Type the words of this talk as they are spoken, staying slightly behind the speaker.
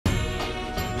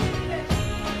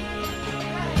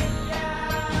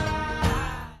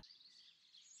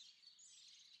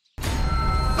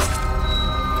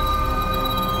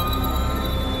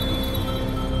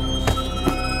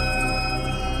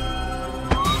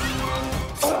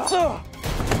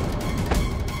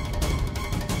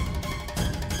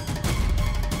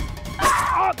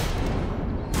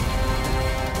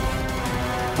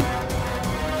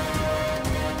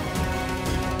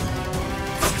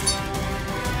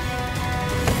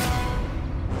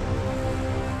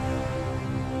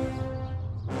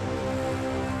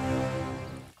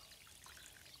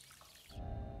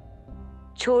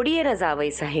छोड़िए रजावई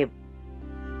साहिब,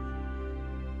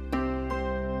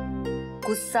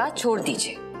 गुस्सा छोड़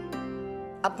दीजिए।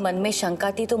 अब मन में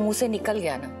शंका थी तो मुंह से निकल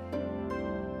गया ना।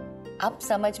 अब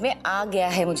समझ में आ गया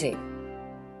है मुझे।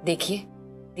 देखिए,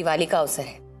 दिवाली का अवसर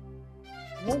है,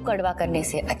 मुंह कड़वा करने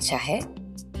से अच्छा है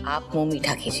आप मुंह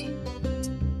मीठा कीजिए।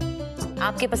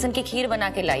 आपके पसंद की खीर बना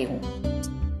के लाई हूं,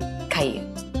 खाइए।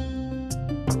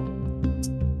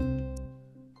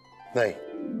 नहीं,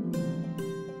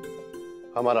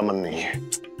 हमारा मन नहीं है।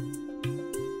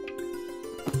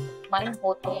 मन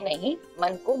हो तो नहीं,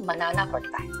 मन को मनाना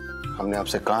पड़ता है। हमने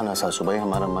आपसे कहा ना सासूबाई,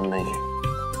 हमारा मन नहीं है।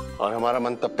 और हमारा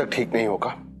मन तब तक ठीक नहीं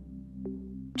होगा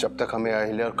जब तक हमें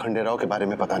अहिल्या और खंडेराव के बारे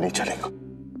में पता नहीं चलेगा।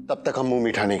 तब तक हम मुंह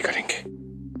मीठा नहीं करेंगे।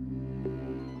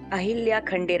 अहिल्या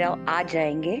खंडेराव आ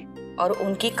जाएंगे और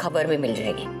उनकी खबर भी मिल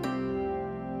जाएगी।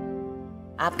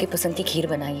 आपकी पसंद की खीर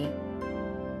बनाइए,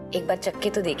 एक बार चख के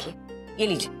तो देखिए। ये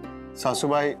लीजिए।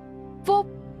 सासूबाई, वो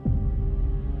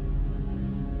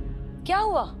क्या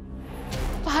हुआ?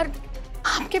 बाहर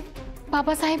आपके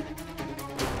बाबा साहब।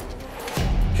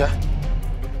 क्या?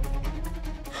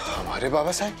 हमारे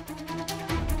बाबा साहब?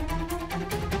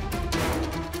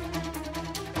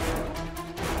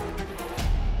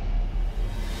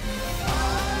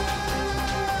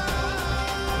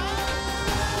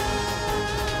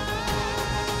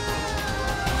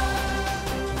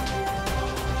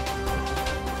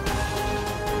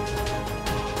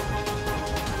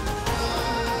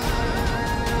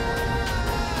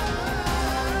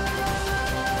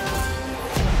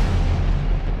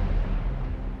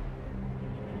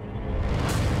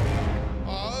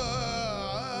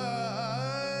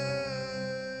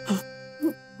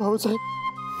 बाबा साहब,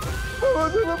 बाबा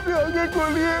साहब अपनी आंखें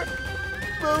खोलिए।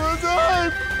 बाबा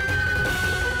साहब,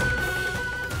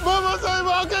 बाबा साहब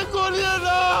आंखें खोलिए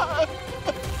ना।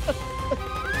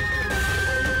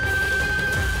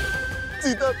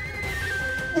 सीता,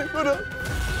 देखो ना,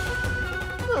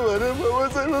 हमारे बाबा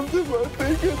साहब हमसे बात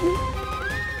नहीं कर रहे।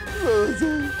 बाबा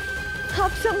साहब,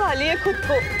 आप संभालिए खुद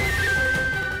को।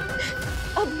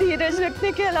 अब धीरज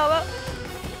रखने के अलावा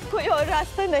कोई और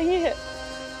रास्ता नहीं है।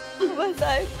 बस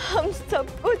आए हम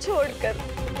सबको छोड़कर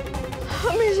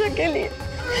हमेशा के लिए।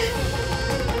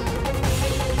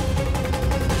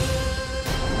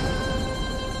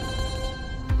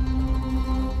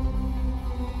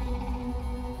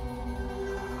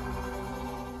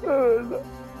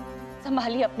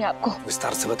 संभालिए अपने आप को।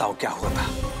 विस्तार से बताओ क्या हुआ था।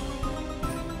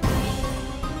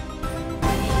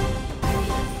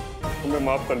 हमें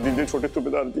माफ कर दीजिए छोटे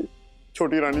सूबेदार जी,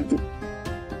 छोटी रानी जी।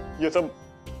 ये सब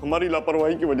हमारी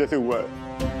लापरवाही की वजह से हुआ है।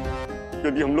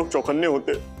 यदि हम लोग चौकन्ने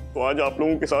होते तो आज आप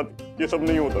लोगों के साथ ये सब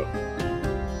नहीं होता।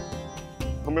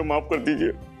 हमें माफ कर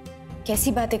दीजिए।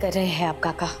 कैसी बातें कर रहे हैं आप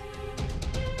काका?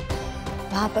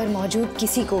 वहां पर मौजूद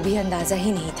किसी को भी अंदाजा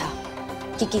ही नहीं था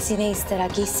कि किसी ने इस तरह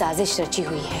की साजिश रची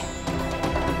हुई है।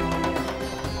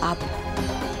 आप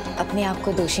अपने आप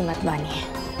को दोषी मत मानिए।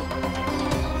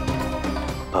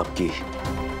 आपकी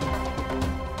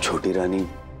छोटी रानी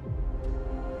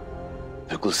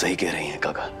बिल्कुल सही कह रही हैं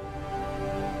काका।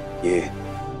 ये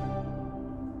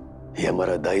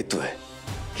हमारा दायित्व है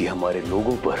कि हमारे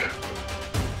लोगों पर,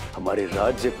 हमारे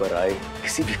राज्य पर आए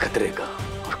किसी भी खतरे का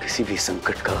और किसी भी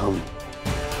संकट का हम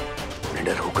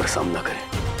निडर होकर सामना करें।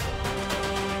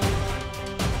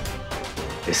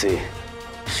 ऐसे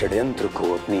षड्यंत्र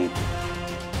को अपनी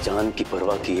जान की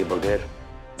परवाह किए बगैर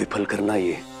विफल करना,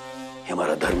 ये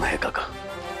हमारा धर्म है काका।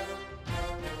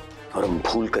 और हम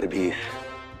भूल कर भी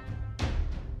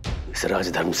इस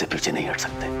राजधर्म से पीछे नहीं हट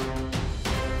सकते।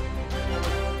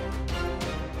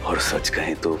 और सच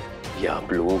कहें तो ये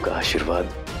आप लोगों का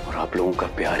आशीर्वाद और आप लोगों का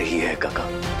प्यार ही है काका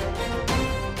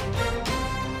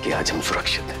कि आज हम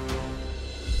सुरक्षित हैं।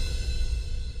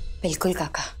 बिल्कुल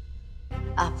काका,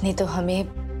 आपने तो हमें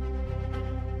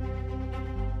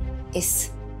इस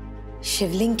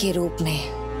शिवलिंग के रूप में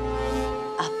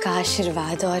आपका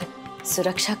आशीर्वाद और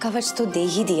सुरक्षा कवच तो दे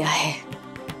ही दिया है।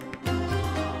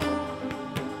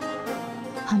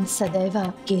 हम सदैव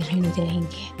आपके ऋणी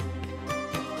रहेंगे।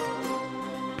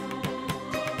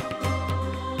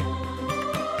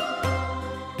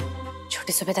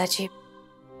 छोटे सूबेदार जी,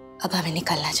 अब हमें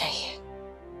निकलना चाहिए।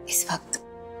 इस वक्त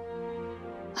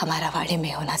हमारा वाड़े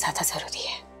में होना ज्यादा जरूरी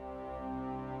है।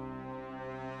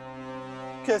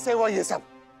 कैसे हुआ ये सब?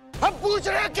 हम पूछ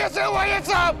रहे हैं कैसे हुआ ये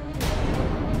सब?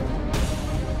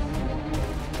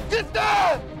 कितना?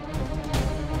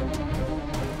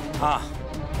 हाँ,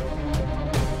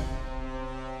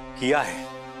 किया है,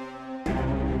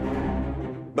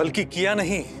 बल्कि किया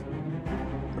नहीं,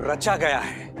 रचा गया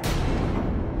है।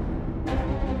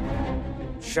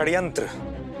 षड्यंत्र,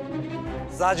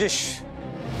 साजिश,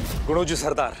 गुणोजी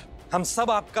सरदार, हम सब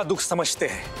आपका दुख समझते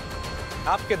हैं,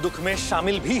 आपके दुख में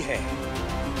शामिल भी हैं।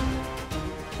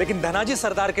 लेकिन धनाजी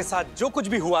सरदार के साथ जो कुछ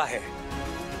भी हुआ है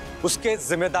उसके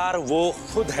जिम्मेदार वो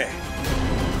खुद है।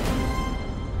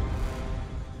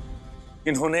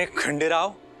 इन्होंने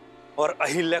खंडेराव और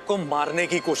अहिल्या को मारने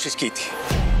की कोशिश की थी।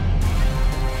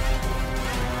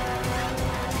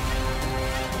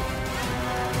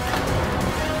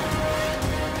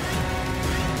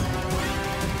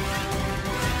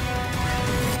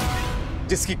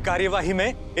 जिसकी कार्यवाही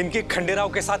में इनकी खंडेराव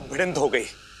के साथ भिड़ंत हो गई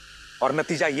और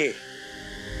नतीजा ये।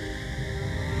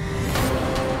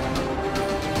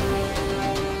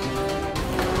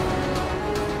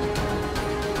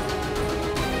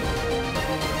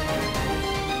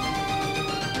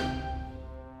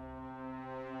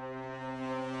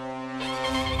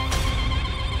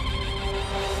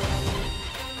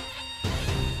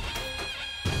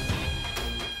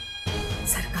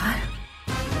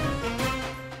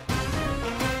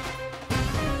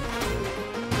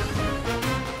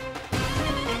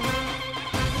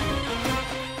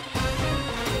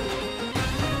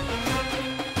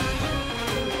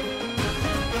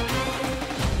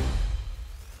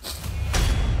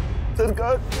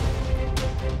 सरकार,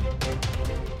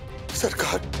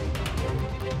 सरकार,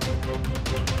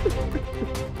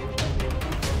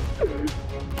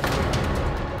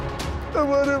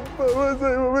 हमारे बाबा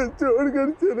साहब हमें छोड़कर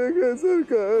चले गए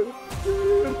सरकार,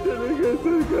 चले गए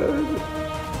सरकार।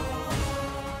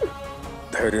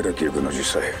 धैर्य रखिए गुनोजी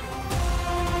साहब।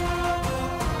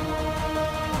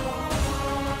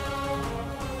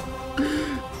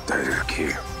 धैर्य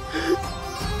रखिए।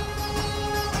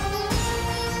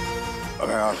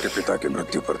 हमें आपके पिता की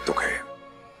मृत्यु पर दुख है।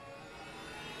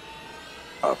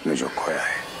 आपने जो खोया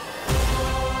है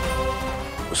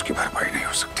उसकी भरपाई नहीं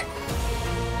हो सकती।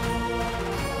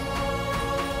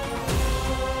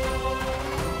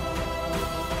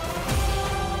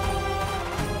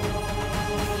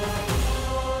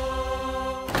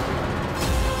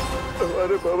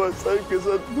 हमारे बाबा साहब के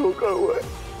साथ धोखा हुआ है,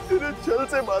 इन्हें छल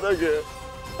से मारा गया है।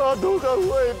 हाँ, धोखा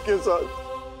हुआ है इनके साथ।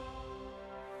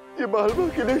 ये मालवा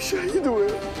के लिए शहीद हुए।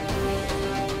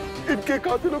 इनके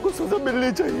कातिलों को सजा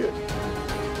मिलनी चाहिए।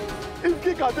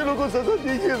 इनके कातिलों को सजा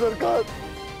दीजिए सरकार,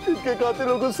 इनके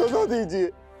कातिलों को सजा दीजिए।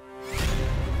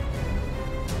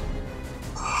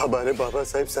 हमारे बाबा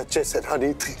साहब सच्चे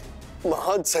सेनानी थे,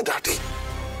 महान सेनानी,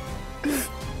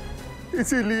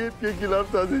 इसीलिए इनके खिलाफ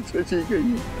साजिश रची गई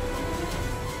है।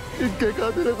 इनके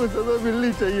कातिलों को सजा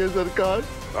मिलनी चाहिए सरकार।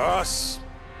 बस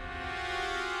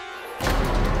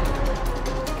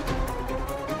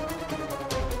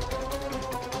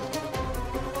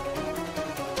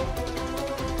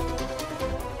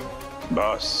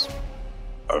बस,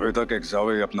 अभी तक एक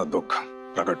जावे अपना दुख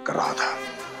प्रकट कर रहा था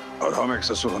और हम एक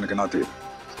ससुर होने के नाते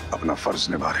अपना फर्ज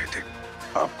निभा रहे थे।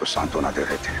 आपको सांत्वना दे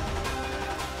रहे थे,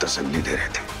 तसल्ली दे रहे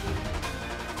थे,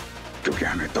 क्योंकि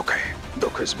हमें दुख है।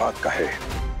 दुख इस बात का है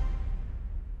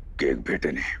कि एक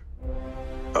बेटे ने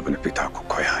अपने पिता को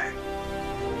खोया है।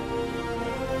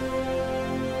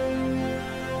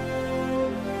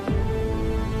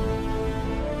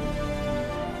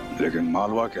 लेकिन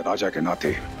मालवा के राजा के नाते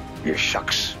ये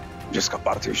शख्स जिसका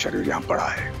पार्थिव शरीर यहां पड़ा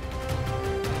है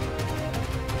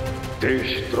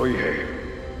देशद्रोही है,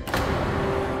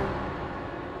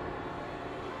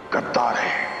 गद्दार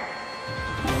है,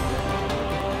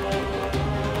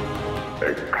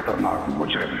 एक खतरनाक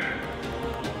मुजरिम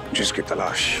जिसकी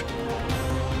तलाश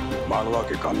मालवा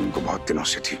के कानून को बहुत दिनों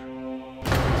से थी।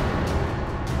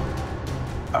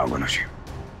 गुनोजी,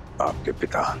 आपके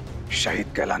पिता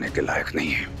शहीद कहलाने के लायक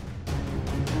नहीं है।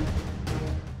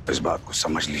 इस बात को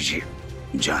समझ लीजिए,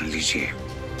 जान लीजिए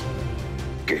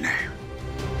कि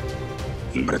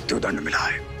इन्हें मृत्युदंड मिला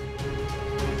है।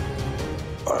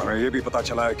 और हमें यह भी पता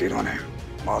चला है कि इन्होंने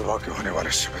मालवा के होने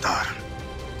वाले सूबेदार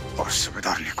और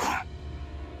सूबेदारनी को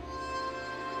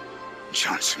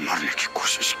जान से मारने की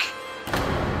कोशिश की।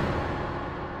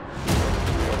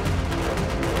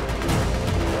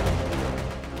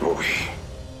 वो भी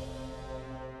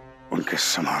उनके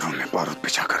समारोह में बारूद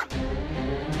बिछाकर,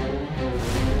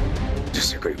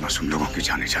 जिससे कई मासूम लोगों की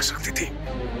जाने जा सकती थी।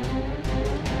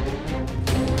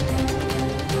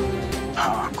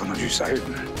 हाँ गुनोजी साहिब,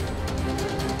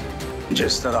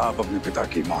 जिस तरह आप अपने पिता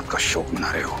की मौत का शोक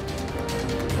मना रहे हो,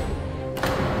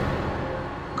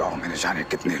 गांव में न जाने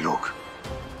कितने लोग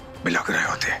बिलख रहे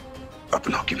होते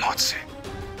अपनों की मौत से।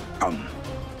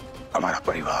 हमारा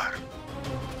परिवार,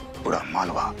 पूरा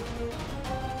मालवा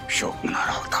शोक मना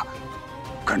रहा होता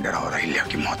खंडेराव और अहिल्या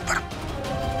की मौत पर।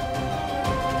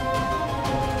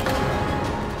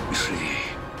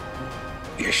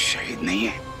 इसलिए ये शहीद नहीं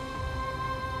है,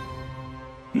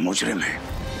 मुजरिम है।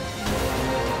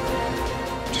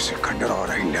 जिसे खंडेराव और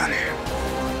अहिल्या ने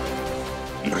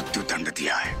मृत्यु दंड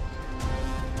दिया है।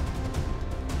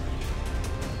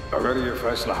 अगर ये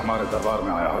फैसला हमारे दरबार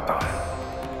में आया होता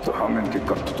तो हम इनकी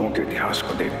करतूतों के इतिहास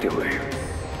को देखते हुए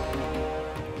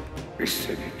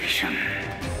इससे भी भीषण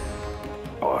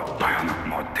और भयानक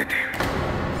मौत देते।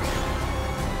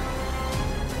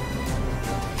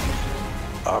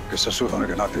 आपके ससुर होने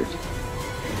के नाते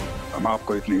हम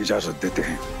आपको इतनी इजाजत देते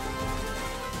हैं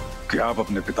कि आप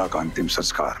अपने पिता का अंतिम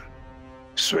संस्कार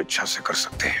स्वेच्छा से कर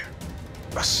सकते हैं,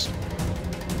 बस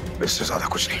इससे ज्यादा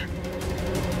कुछ नहीं।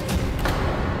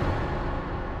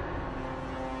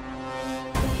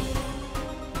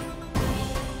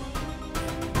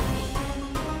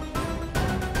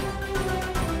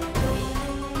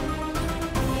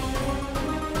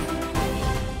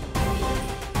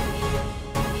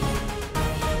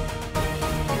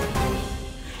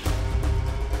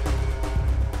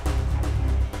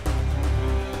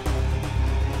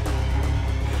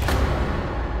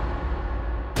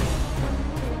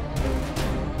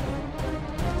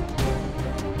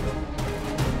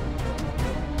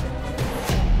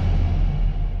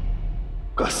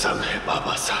 कसम है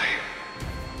बाबा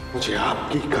साहेब, मुझे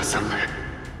आपकी कसम है,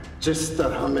 जिस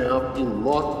तरह मैं आपकी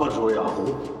मौत पर रोया हूं,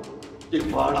 ये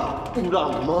बाड़ा पूरा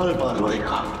मालवा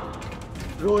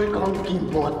रोएगा उनकी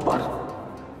मौत पर,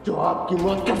 जो आपकी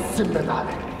मौत का जिम्मेदार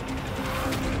है।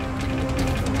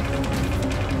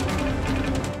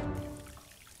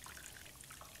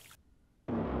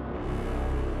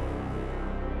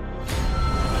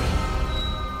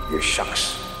 ये शख्स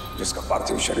जिसका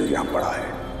पार्थिव शरीर यहां पड़ा है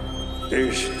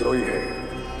देशद्रोही है,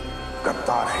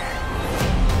 गद्दार है।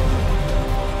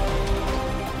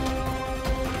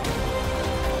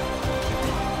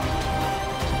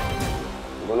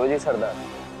 गुनोजी सरदार,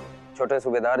 छोटे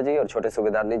सूबेदार जी और छोटे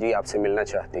सूबेदारनी जी आपसे मिलना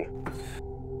चाहती।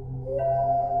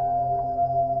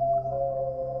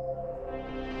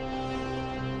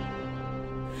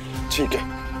 ठीक है,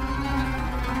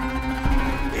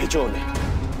 भेजो उन्हें।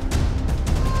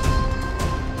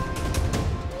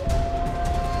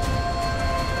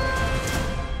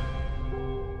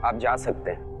 आप जा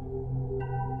सकते हैं।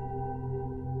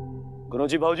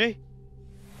 गुनोजी भाऊजी,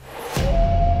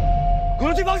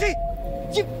 गुनोजी भाऊजी,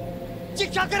 ये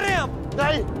क्या कर रहे हैं आप?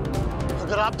 नहीं,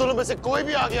 अगर आप दोनों में से कोई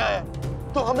भी आ गया है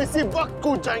तो हम इसी वक्त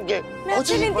कूद जाएंगे। मैं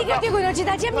आपसे विनती करती हूँ गुनोजी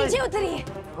दादी, आप नीचे उतरिए।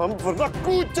 हम वक्त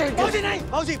कूद जाएंगे। भाऊजी नहीं,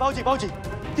 भाऊजी,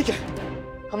 ठीक है,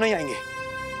 हम नहीं आएंगे।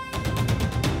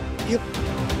 ये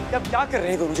आप क्या कर रहे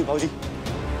हैं गुनोजी भाऊजी?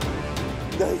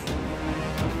 नहीं,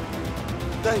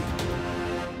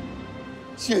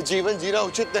 ये जीवन जीना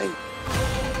उचित नहीं,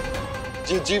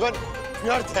 ये जीवन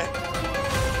व्यर्थ है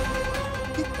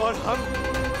और हम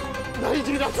नहीं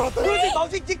जीना चाहते।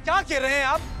 भाऊजी जी क्या कह रहे हैं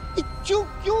आप?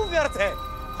 क्यों व्यर्थ है?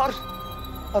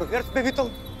 और व्यर्थ में भी तो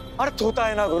अर्थ होता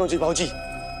है ना गुनोजी भाऊजी।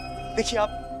 देखिए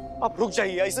आप रुक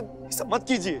जाइए, ऐसा मत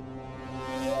कीजिए।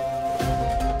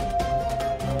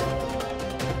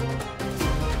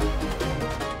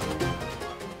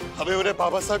 हमें उन्हें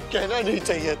बाबा साहब कहना नहीं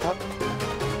चाहिए था,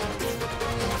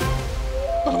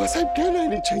 बाबा साहब कहना ही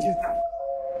नहीं चाहिए था।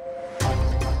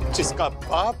 जिसका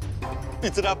बाप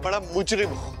इतना बड़ा मुजरिम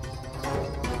हो,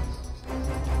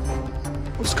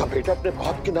 उसका बेटा अपने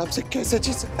बाप के नाम से कैसे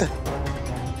जी सकता है?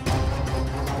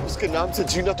 उसके नाम से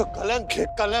जीना तो कलंक है,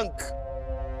 कलंक।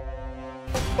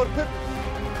 और फिर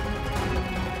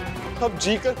हम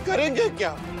जीकर करेंगे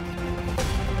क्या?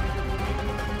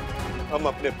 हम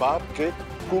अपने बाप के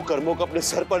कुकर्मों को अपने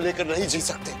सर पर लेकर नहीं जी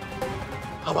सकते।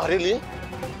 हमारे लिए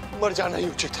मर जाना ही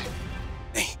उचित है।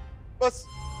 नहीं, बस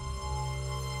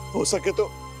हो सके तो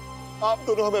आप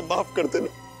दोनों हमें माफ कर देना।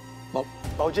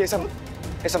 भाऊजी ऐसा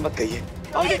मत कहिए।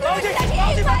 भाऊजी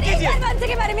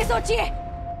के बारे में सोचिए,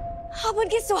 आप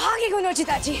उनकी सुहागी गुनोजी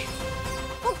दादी,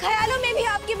 वो ख्यालों में भी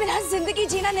आपके बिना जिंदगी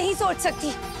जीना नहीं सोच सकती।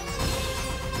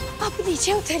 आप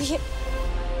नीचे उतरिए।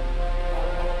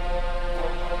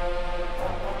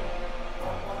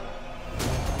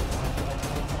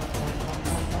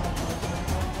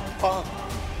 हाँ,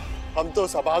 हम तो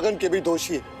सभागन के भी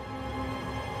दोषी हैं।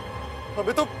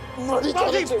 हमें तो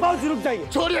भाऊजी रुक जाइए।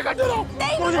 छोड़िए खंडेराव,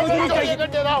 छोड़िए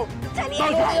खंडेराव,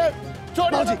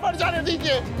 छोड़िए, मर जाने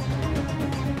दीजिए,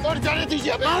 मर जाने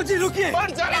दीजिए हमें। भाऊजी रुकिए,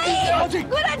 मर जाने दीजिए।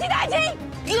 गुनोजी दादी,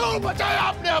 क्यों बचाया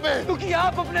आपने हमें? क्योंकि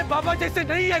आप अपने बाबा जैसे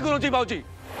नहीं है गुनोजी भाऊजी।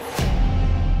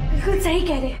 बिल्कुल सही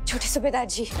कह रहे हैं छोटे सूबेदार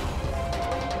जी,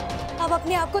 आप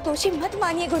अपने आप को दोषी मत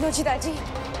मानिए गुनोजी दादी।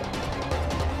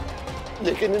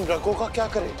 लेकिन इन रगों का क्या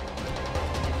करें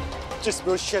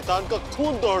जिसमें उस शैतान का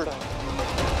खून दौड़ रहा है?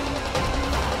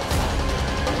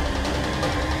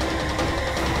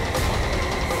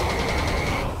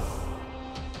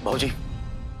 भाऊजी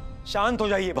शांत हो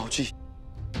जाइए भाऊजी।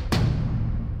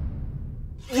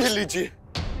 ये लीजिए,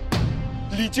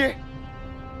 लीजिए।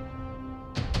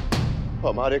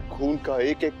 हमारे खून का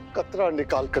एक एक कतरा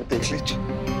निकाल कर देख लीजिए।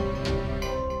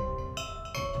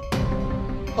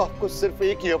 आपको सिर्फ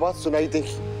एक ही आवाज सुनाई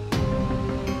देगी,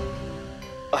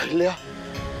 अहिल्या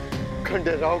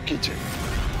खंडेराव की जय,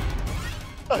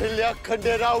 अहिल्या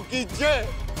खंडेराव की जय,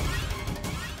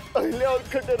 अहिल्या और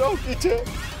खंडेराव की जय,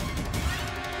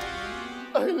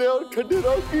 अहिल्या और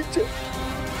खंडेराव की जय,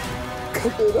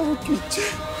 खंडेराव की जय।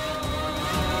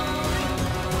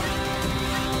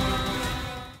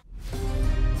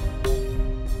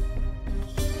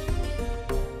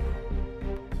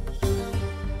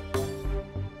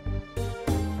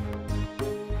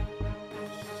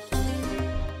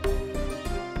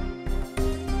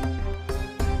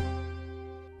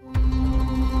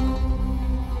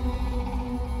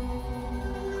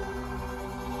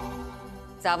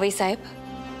 जावई साहब,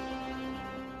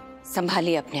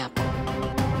 संभालिए अपने आप को।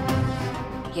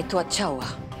 ये तो अच्छा हुआ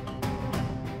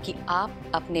कि आप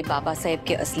अपने बाबा साहब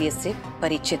के असलियत से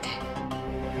परिचित हैं।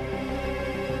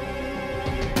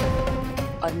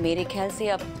 और मेरे ख्याल से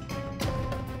अब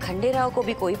खंडेराव को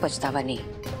भी कोई पछतावा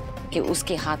नहीं कि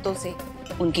उसके हाथों से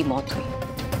उनकी मौत हुई।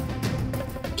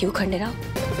 क्यों खंडेराव?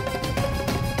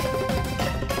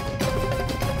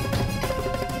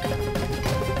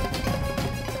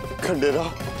 खंडेराव,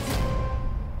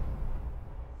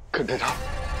 खंडेराव,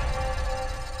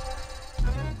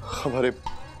 हमारे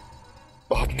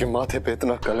बाप के माथे पे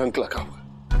इतना कलंक लगा हुआ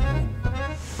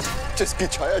जिसकी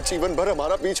छाया जीवन भर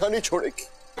हमारा पीछा नहीं छोड़ेगी।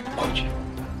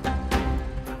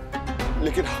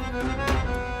 लेकिन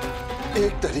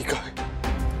एक तरीका है,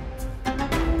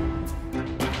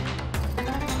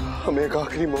 हमें एक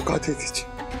आखिरी मौका दे दीजिए,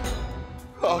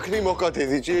 आखिरी मौका दे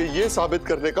दीजिए ये साबित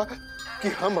करने का कि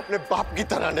हम अपने बाप की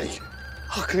तरह नहीं।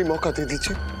 आखिरी मौका दे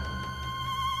दीजिए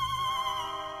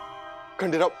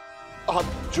खंडेराव। आप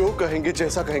जो कहेंगे,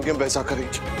 जैसा कहेंगे हम वैसा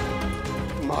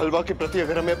करेंगे। मालवा के प्रति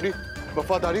अगर हमें अपनी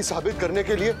वफादारी साबित करने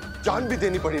के लिए जान भी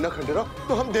देनी पड़ी ना खंडेराव,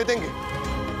 तो हम दे देंगे।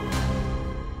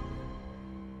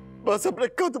 बस अपने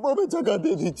कदमों में जगह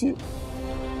दे दीजिए।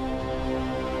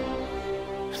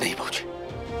 नहीं पहुंचे।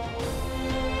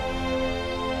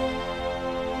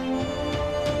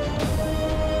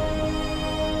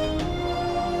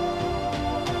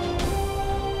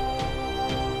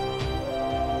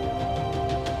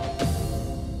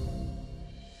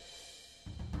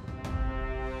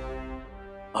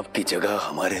 आपकी जगह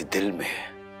हमारे दिल में है,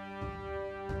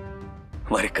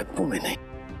 हमारे कदमों में नहीं।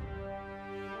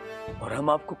 और हम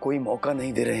आपको कोई मौका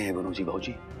नहीं दे रहे हैं गुनोजी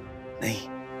भाऊजी,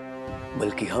 नहीं,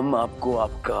 बल्कि हम आपको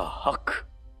आपका हक,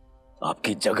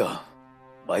 आपकी जगह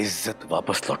बाइज्जत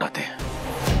वापस लौटाते हैं।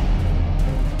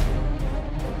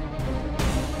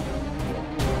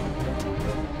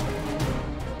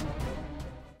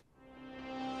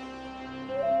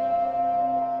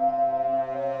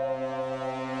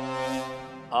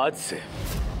 आज से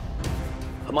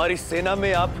हमारी सेना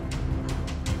में आप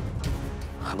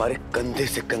हमारे कंधे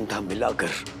से कंधा मिलाकर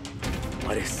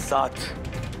हमारे साथ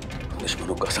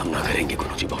दुश्मनों का सामना करेंगे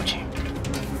गुनोजी भाऊजी।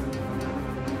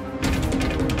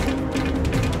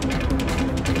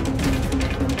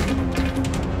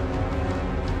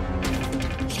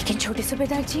 लेकिन छोटे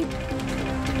सूबेदार जी,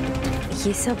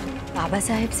 ये सब बाबा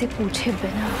साहब से पूछे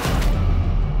बिना।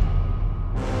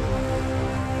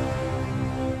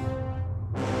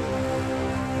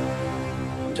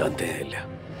 जानते हैं अहिल्या,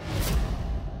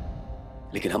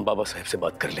 लेकिन हम बाबा साहब से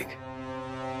बात कर लेंगे।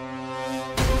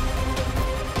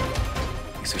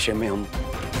 इस विषय में हम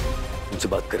उनसे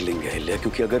बात कर लेंगे अहिल्या,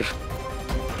 क्योंकि अगर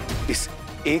इस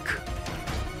एक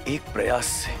प्रयास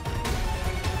से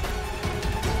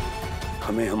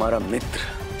हमें हमारा मित्र,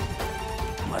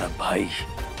 हमारा भाई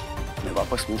हमें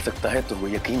वापस मिल सकता है, तो वो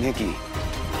यकीन है कि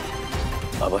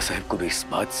बाबा साहब को भी इस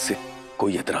बात से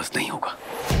कोई एतराज नहीं होगा।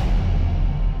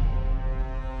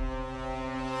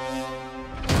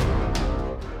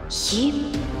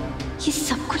 ये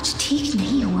सब कुछ ठीक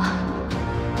नहीं हुआ।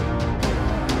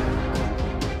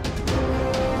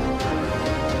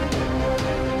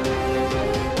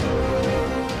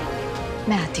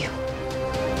 मैं आती हूँ।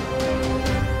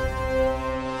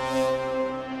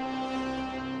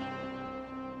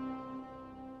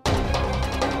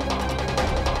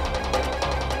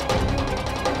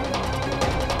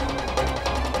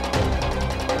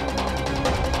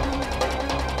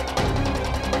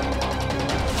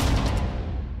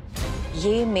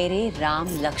 ये मेरे राम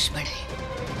लक्ष्मण हैं।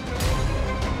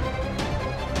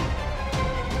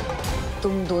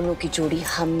 तुम दोनों की जोड़ी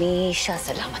हमेशा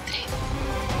सलामत रहे।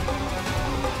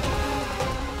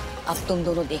 अब तुम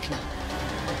दोनों देखना,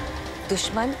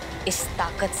 दुश्मन इस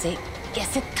ताकत से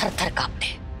कैसे थर थर कांपते।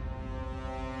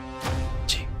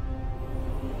 जी।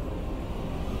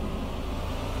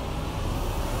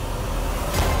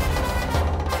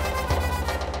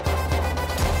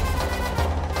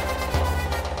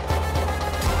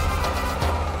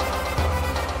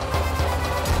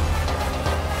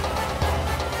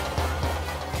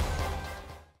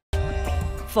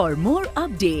 For more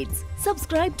updates,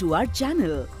 subscribe to our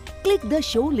channel, click the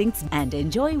show links and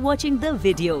enjoy watching the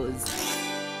videos.